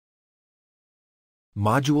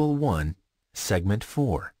Module 1, Segment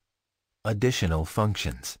 4, Additional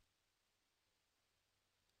Functions.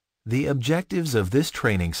 The objectives of this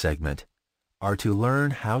training segment are to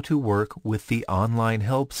learn how to work with the online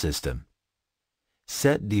help system,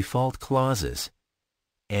 set default clauses,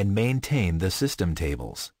 and maintain the system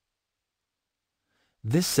tables.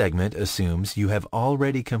 This segment assumes you have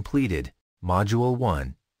already completed Module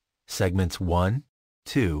 1, Segments 1,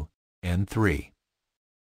 2, and 3.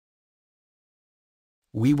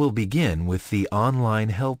 We will begin with the online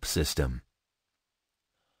help system.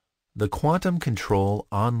 The Quantum Control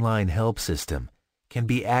Online Help System can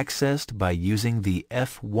be accessed by using the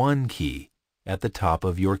F1 key at the top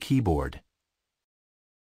of your keyboard.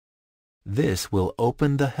 This will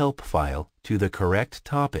open the help file to the correct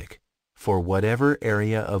topic for whatever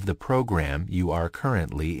area of the program you are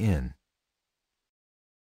currently in.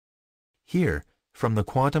 Here, from the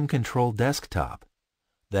Quantum Control desktop,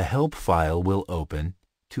 the help file will open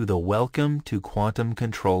to the Welcome to Quantum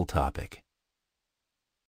Control topic.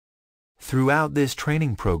 Throughout this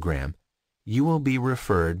training program, you will be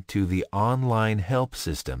referred to the online help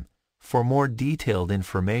system for more detailed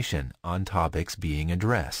information on topics being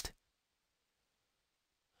addressed.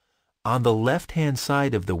 On the left-hand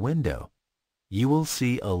side of the window, you will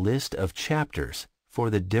see a list of chapters for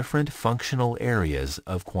the different functional areas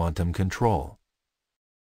of quantum control.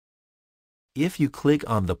 If you click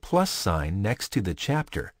on the plus sign next to the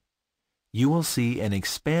chapter, you will see an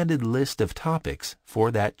expanded list of topics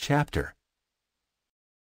for that chapter.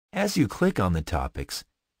 As you click on the topics,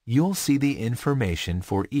 you'll see the information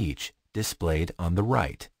for each displayed on the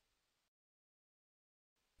right.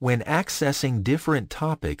 When accessing different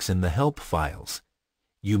topics in the help files,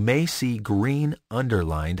 you may see green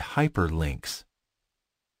underlined hyperlinks.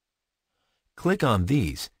 Click on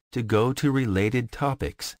these to go to related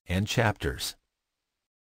topics and chapters.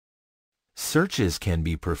 Searches can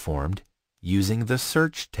be performed using the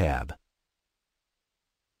Search tab.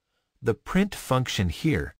 The Print function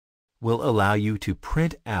here will allow you to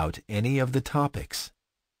print out any of the topics.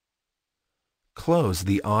 Close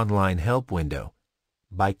the Online Help window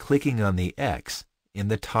by clicking on the X in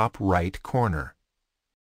the top right corner.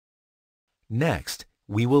 Next,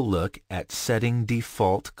 we will look at setting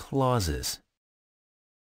default clauses.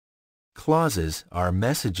 Clauses are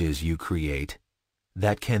messages you create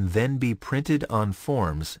that can then be printed on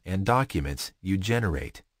forms and documents you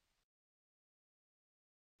generate.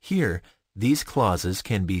 Here, these clauses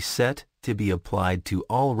can be set to be applied to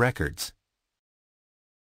all records.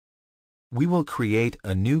 We will create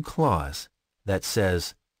a new clause that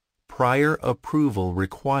says, "Prior approval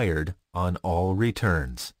required on all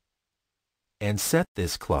returns," and set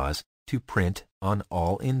this clause to print on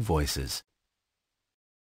all invoices.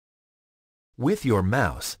 With your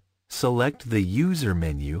mouse, select the User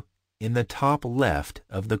menu in the top left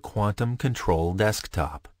of the Quantum Control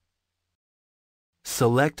desktop.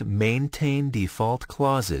 Select Maintain Default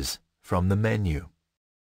Clauses from the menu.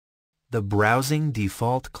 The Browsing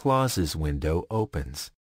Default Clauses window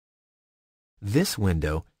opens. This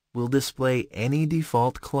window will display any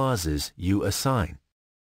default clauses you assign.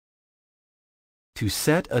 To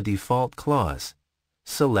set a default clause,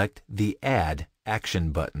 select the Add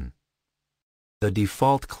Action button. The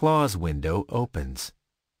Default Clause window opens.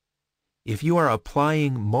 If you are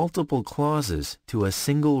applying multiple clauses to a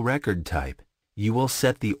single record type, you will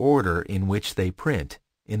set the order in which they print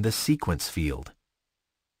in the Sequence field.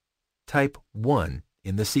 Type 1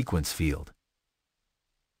 in the Sequence field.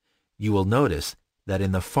 You will notice that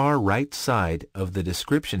in the far right side of the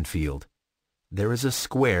Description field, there is a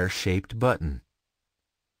square-shaped button.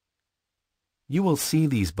 You will see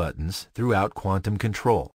these buttons throughout Quantum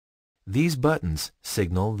Control. These buttons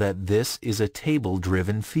signal that this is a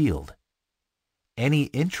table-driven field. Any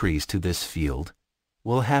entries to this field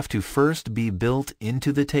will have to first be built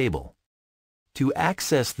into the table. To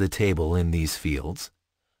access the table in these fields,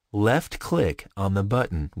 left-click on the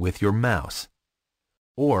button with your mouse,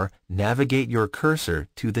 or navigate your cursor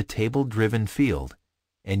to the table-driven field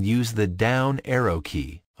and use the down arrow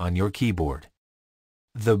key on your keyboard.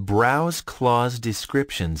 The Browse Clause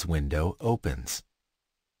Descriptions window opens.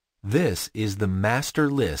 This is the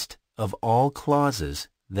master list of all clauses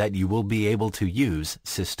that you will be able to use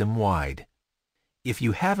system-wide. If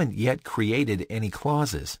you haven't yet created any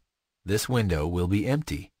clauses, this window will be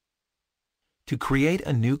empty. To create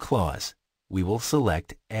a new clause, we will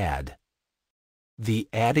select Add. The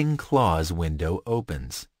Adding Clause window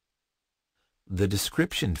opens. The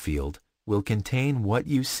Description field will contain what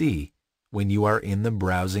you see when you are in the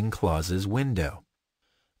Browsing Clauses window.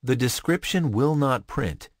 The description will not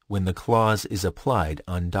print when the clause is applied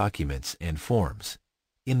on documents and forms.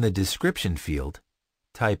 In the Description field,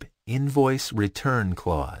 type Invoice Return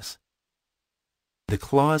Clause. The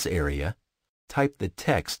clause area, type the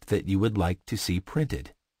text that you would like to see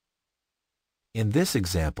printed. In this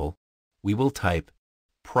example, we will type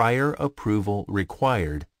Prior approval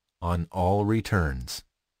required on all returns.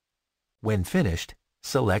 When finished,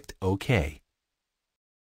 select OK.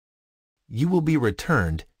 You will be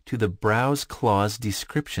returned to the Browse Clause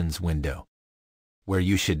Descriptions window, where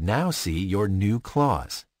you should now see your new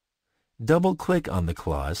clause. Double-click on the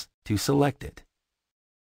clause to select it.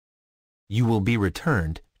 You will be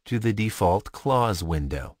returned to the Default Clause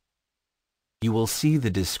window. You will see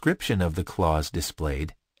the description of the clause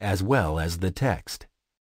displayed as well as the text.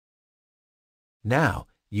 Now,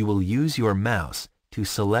 you will use your mouse to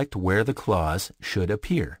select where the clause should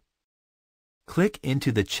appear. Click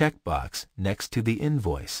into the checkbox next to the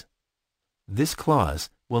invoice. This clause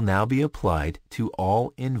will now be applied to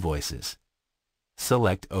all invoices.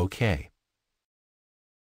 Select OK.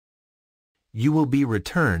 You will be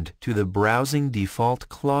returned to the Browsing Default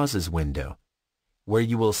Clauses window, where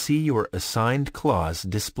you will see your assigned clause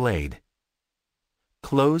displayed.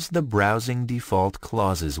 Close the Browsing Default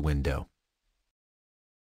Clauses window.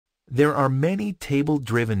 There are many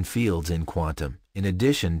table-driven fields in Quantum in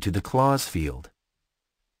addition to the clause field.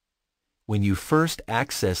 When you first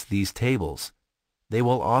access these tables, they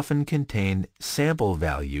will often contain sample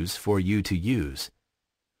values for you to use,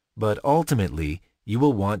 but ultimately you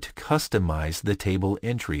will want to customize the table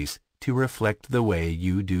entries to reflect the way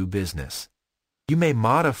you do business. You may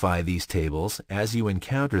modify these tables as you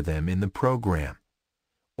encounter them in the program,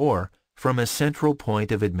 or from a central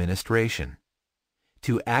point of administration.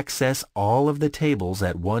 To access all of the tables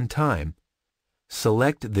at one time,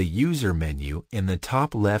 select the User menu in the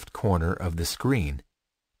top left corner of the screen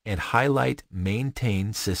and highlight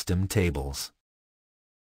Maintain System Tables.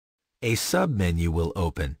 A submenu will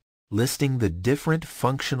open, listing the different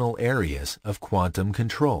functional areas of Quantum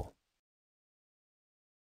Control.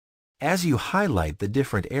 As you highlight the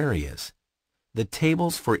different areas, the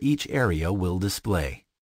tables for each area will display.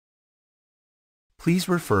 Please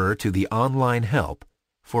refer to the online help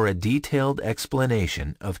for a detailed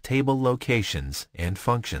explanation of table locations and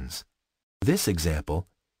functions. This example,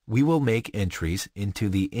 we will make entries into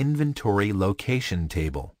the Inventory Location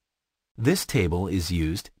table. This table is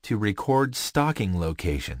used to record stocking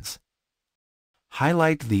locations.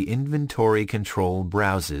 Highlight the Inventory Control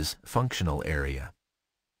Browses functional area.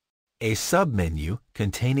 A submenu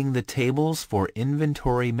containing the tables for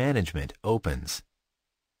inventory management opens.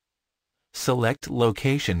 Select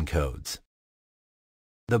Location Codes.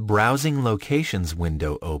 The Browsing Locations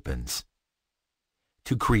window opens.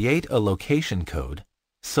 To create a location code,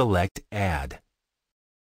 select Add.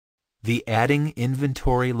 The Adding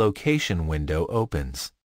Inventory Location window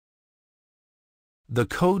opens. The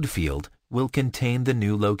Code field will contain the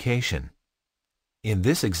new location. In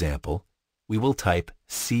this example, we will type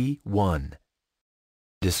C1.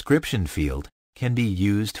 Description field can be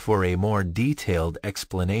used for a more detailed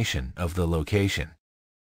explanation of the location.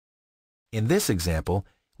 In this example,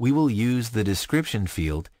 we will use the description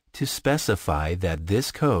field to specify that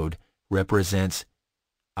this code represents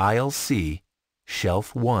Aisle C,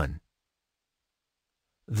 Shelf 1.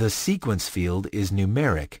 The sequence field is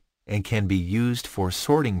numeric and can be used for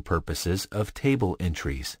sorting purposes of table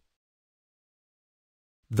entries.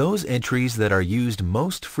 Those entries that are used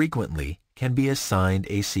most frequently can be assigned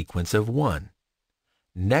a sequence of 1.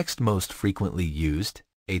 Next most frequently used,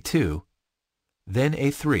 a 2, then a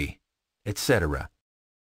 3, etc.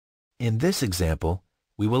 In this example,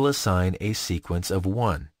 we will assign a sequence of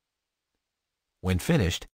 1. When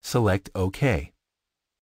finished, select OK.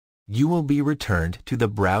 You will be returned to the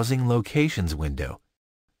Browsing Locations window,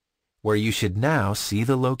 where you should now see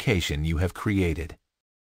the location you have created.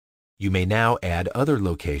 You may now add other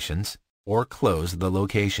locations or close the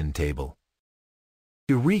location table.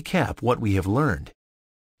 To recap what we have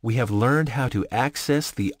learned how to access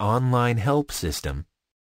the online help system,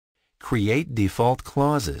 create default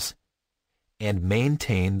clauses, and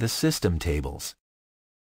maintain the system tables.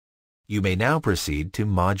 You may now proceed to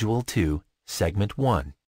Module 2, Segment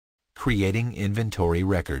 1, Creating Inventory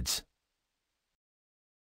Records.